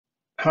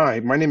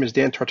Hi, my name is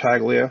Dan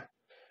Tartaglia.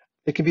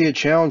 It can be a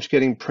challenge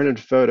getting printed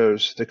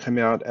photos to come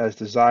out as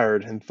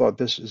desired and thought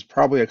this is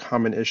probably a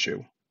common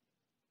issue.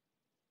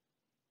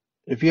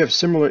 If you have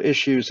similar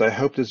issues, I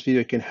hope this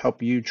video can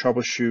help you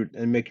troubleshoot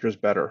and make yours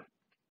better.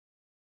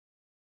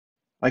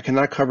 I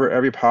cannot cover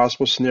every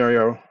possible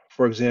scenario,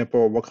 for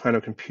example, what kind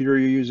of computer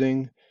you're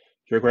using,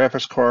 your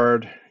graphics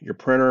card, your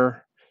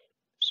printer,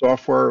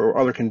 software, or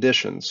other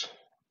conditions.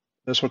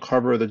 This will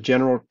cover the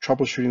general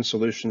troubleshooting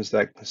solutions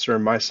that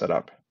concern my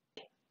setup.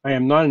 I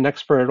am not an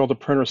expert at all the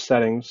printer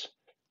settings.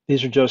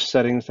 These are just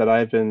settings that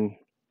I've been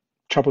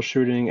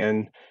troubleshooting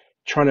and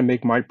trying to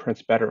make my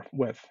prints better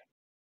with.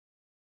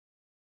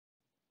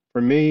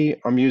 For me,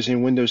 I'm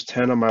using Windows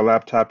 10 on my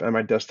laptop and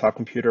my desktop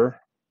computer.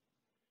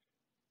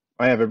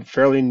 I have a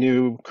fairly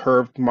new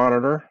curved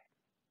monitor,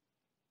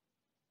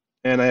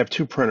 and I have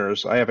two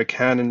printers. I have a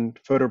Cannon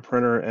photo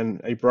printer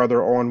and a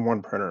Brother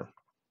all-in-one printer.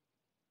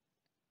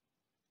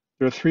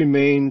 There are three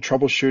main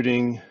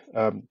troubleshooting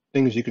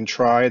things you can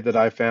try that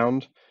I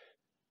found.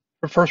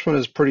 The first one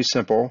is pretty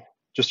simple,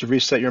 just to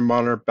reset your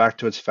monitor back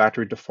to its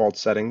factory default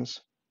settings.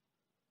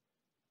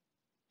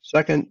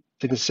 Second,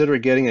 to consider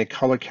getting a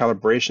color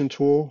calibration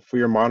tool for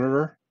your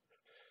monitor.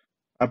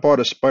 I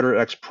bought a Spyder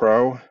X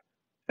Pro,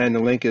 and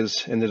the link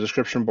is in the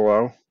description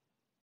below.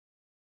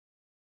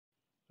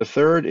 The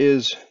third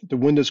is the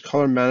Windows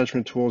color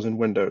management tools in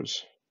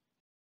Windows.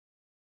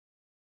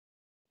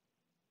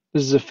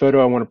 This is a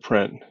photo I want to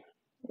print.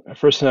 The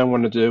first thing I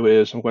want to do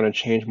is I'm going to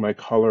change my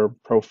color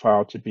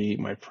profile to be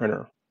my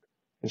printer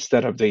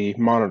instead of the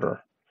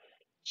monitor.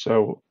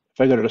 So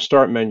if I go to the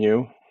Start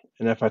menu,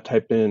 and if I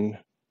type in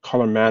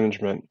color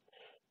management,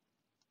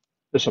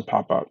 this will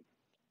pop up.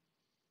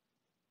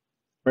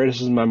 Right,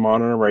 this is my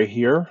monitor right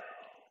here.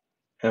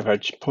 And if I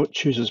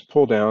choose this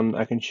pull down,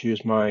 I can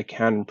choose my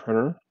Canon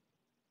printer.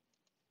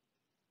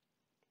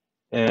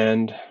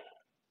 And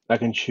I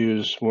can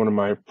choose one of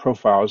my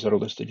profiles that are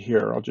listed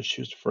here. I'll just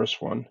choose the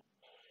first one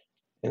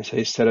and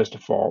say set as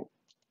default.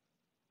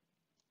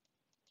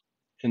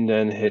 And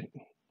then hit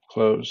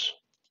close.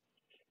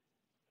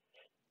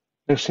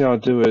 Next thing I'll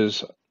do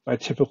is I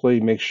typically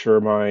make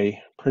sure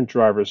my print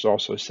driver is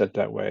also set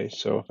that way.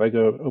 So if I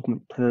go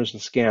open printers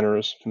and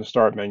scanners from the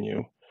Start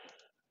menu,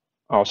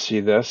 I'll see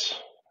this.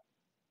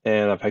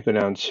 And if I go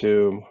down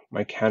to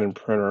my Canon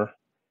printer,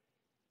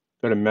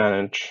 go to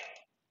Manage,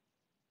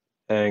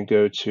 and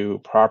go to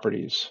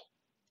Properties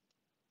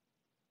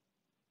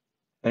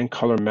and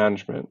Color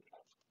Management.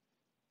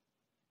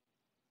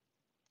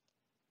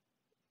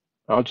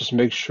 I'll just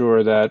make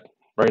sure that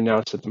right now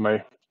it's at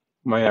my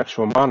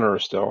actual monitor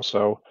still.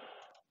 So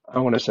I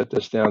want to set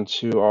this down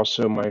to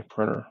also my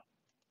printer.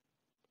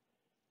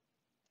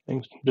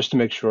 And just to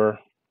make sure.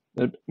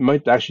 It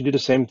might actually do the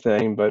same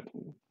thing, but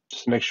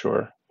just to make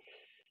sure.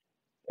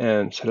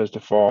 And set as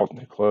default,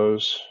 and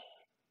close,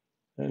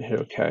 and hit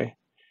OK.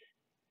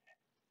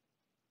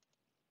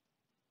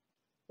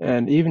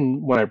 And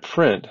even when I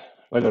print,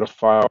 I go to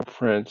File,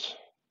 Print,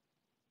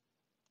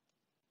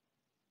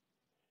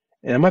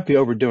 and I might be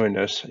overdoing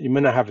this. You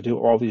may not have to do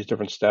all these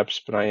different steps,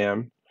 but I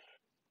am.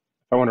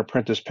 If I want to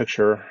print this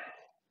picture,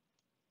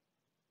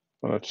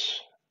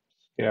 let's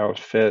scale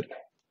fit.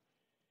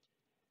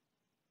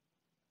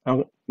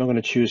 I'm going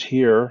to choose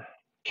here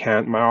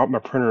my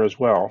printer as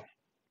well.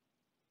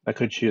 I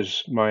could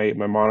choose my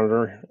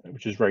monitor,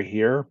 which is right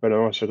here, but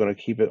I'm also going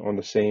to keep it on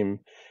the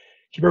same,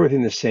 keep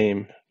everything the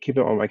same, keep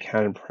it on my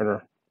Canon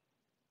printer.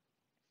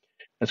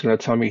 It's going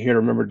to tell me here to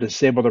remember to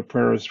disable the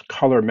printer's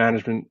color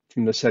management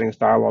from the settings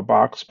dialog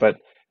box, but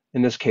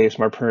in this case,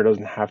 my printer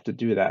doesn't have to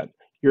do that.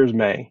 Yours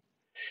may.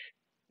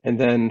 And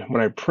then when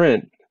I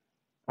print,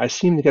 I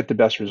seem to get the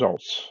best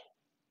results.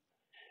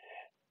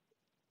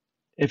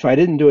 If I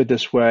didn't do it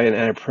this way and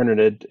I printed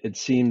it, it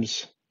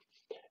seems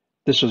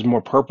this was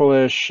more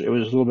purplish, it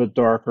was a little bit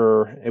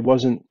darker, it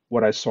wasn't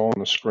what I saw on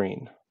the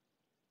screen.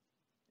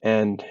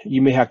 And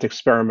you may have to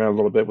experiment a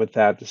little bit with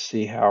that to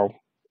see how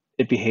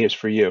it behaves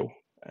for you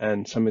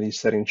and some of these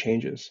setting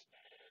changes.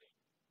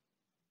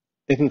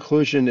 In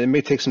conclusion, it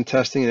may take some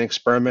testing and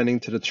experimenting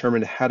to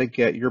determine how to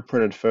get your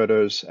printed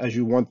photos as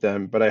you want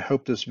them, but I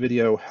hope this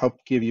video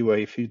helped give you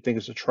a few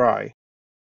things to try.